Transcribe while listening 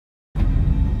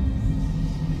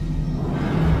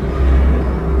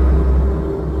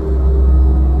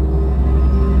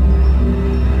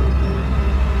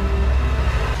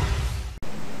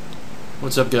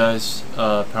What's up, guys?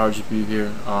 Power GPU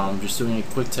here. Just doing a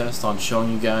quick test on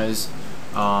showing you guys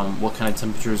what kind of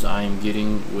temperatures I am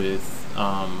getting with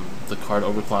the card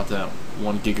overclocked at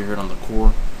 1 gigahertz on the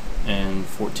core and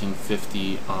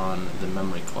 1450 on the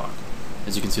memory clock.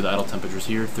 As you can see, the idle temperatures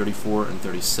here, 34 and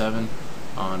 37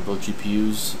 on both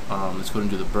GPUs. Let's go ahead and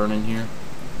do the burn-in here,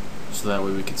 so that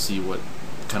way we can see what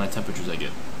kind of temperatures I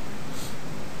get.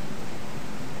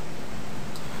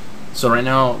 So right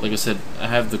now, like I said, I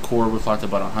have the core overclocked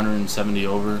about 170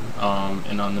 over,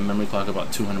 and on the memory clock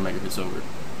about 200 megahertz over.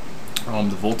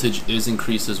 The voltage is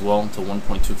increased as well to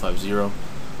 1.250,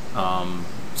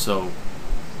 so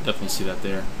definitely see that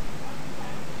there.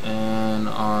 And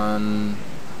on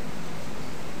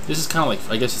this is kind of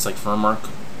like, I guess it's like firm arc,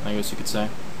 I guess you could say.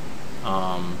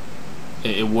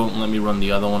 It won't let me run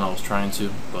the other one. I was trying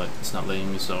to, but it's not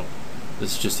letting me. So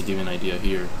this is just to give you an idea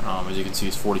here. As you can see,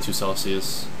 it's 42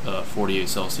 Celsius, 48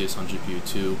 Celsius on GPU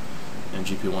 2, and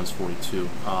GPU 1's 42.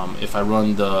 If I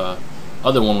run the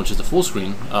other one, which is the full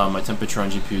screen, my temperature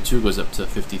on GPU 2 goes up to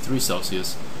 53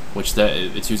 Celsius, which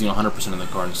it's using 100% of the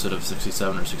card instead of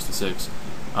 67 or 66.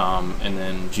 And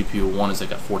then GPU 1 is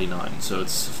like at 49. So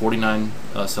it's 49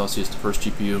 Celsius the first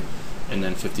GPU, and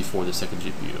then 54 the second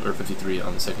GPU, or 53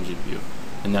 on the second GPU.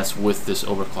 And that's with this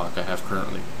overclock I have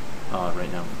currently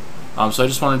right now. So I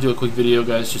just want to do a quick video,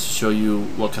 guys, just to show you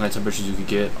what kind of temperatures you could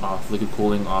get off liquid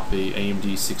cooling off a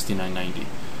AMD 6990.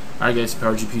 Alright, guys,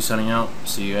 Power GPU signing out.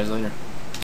 See you guys later.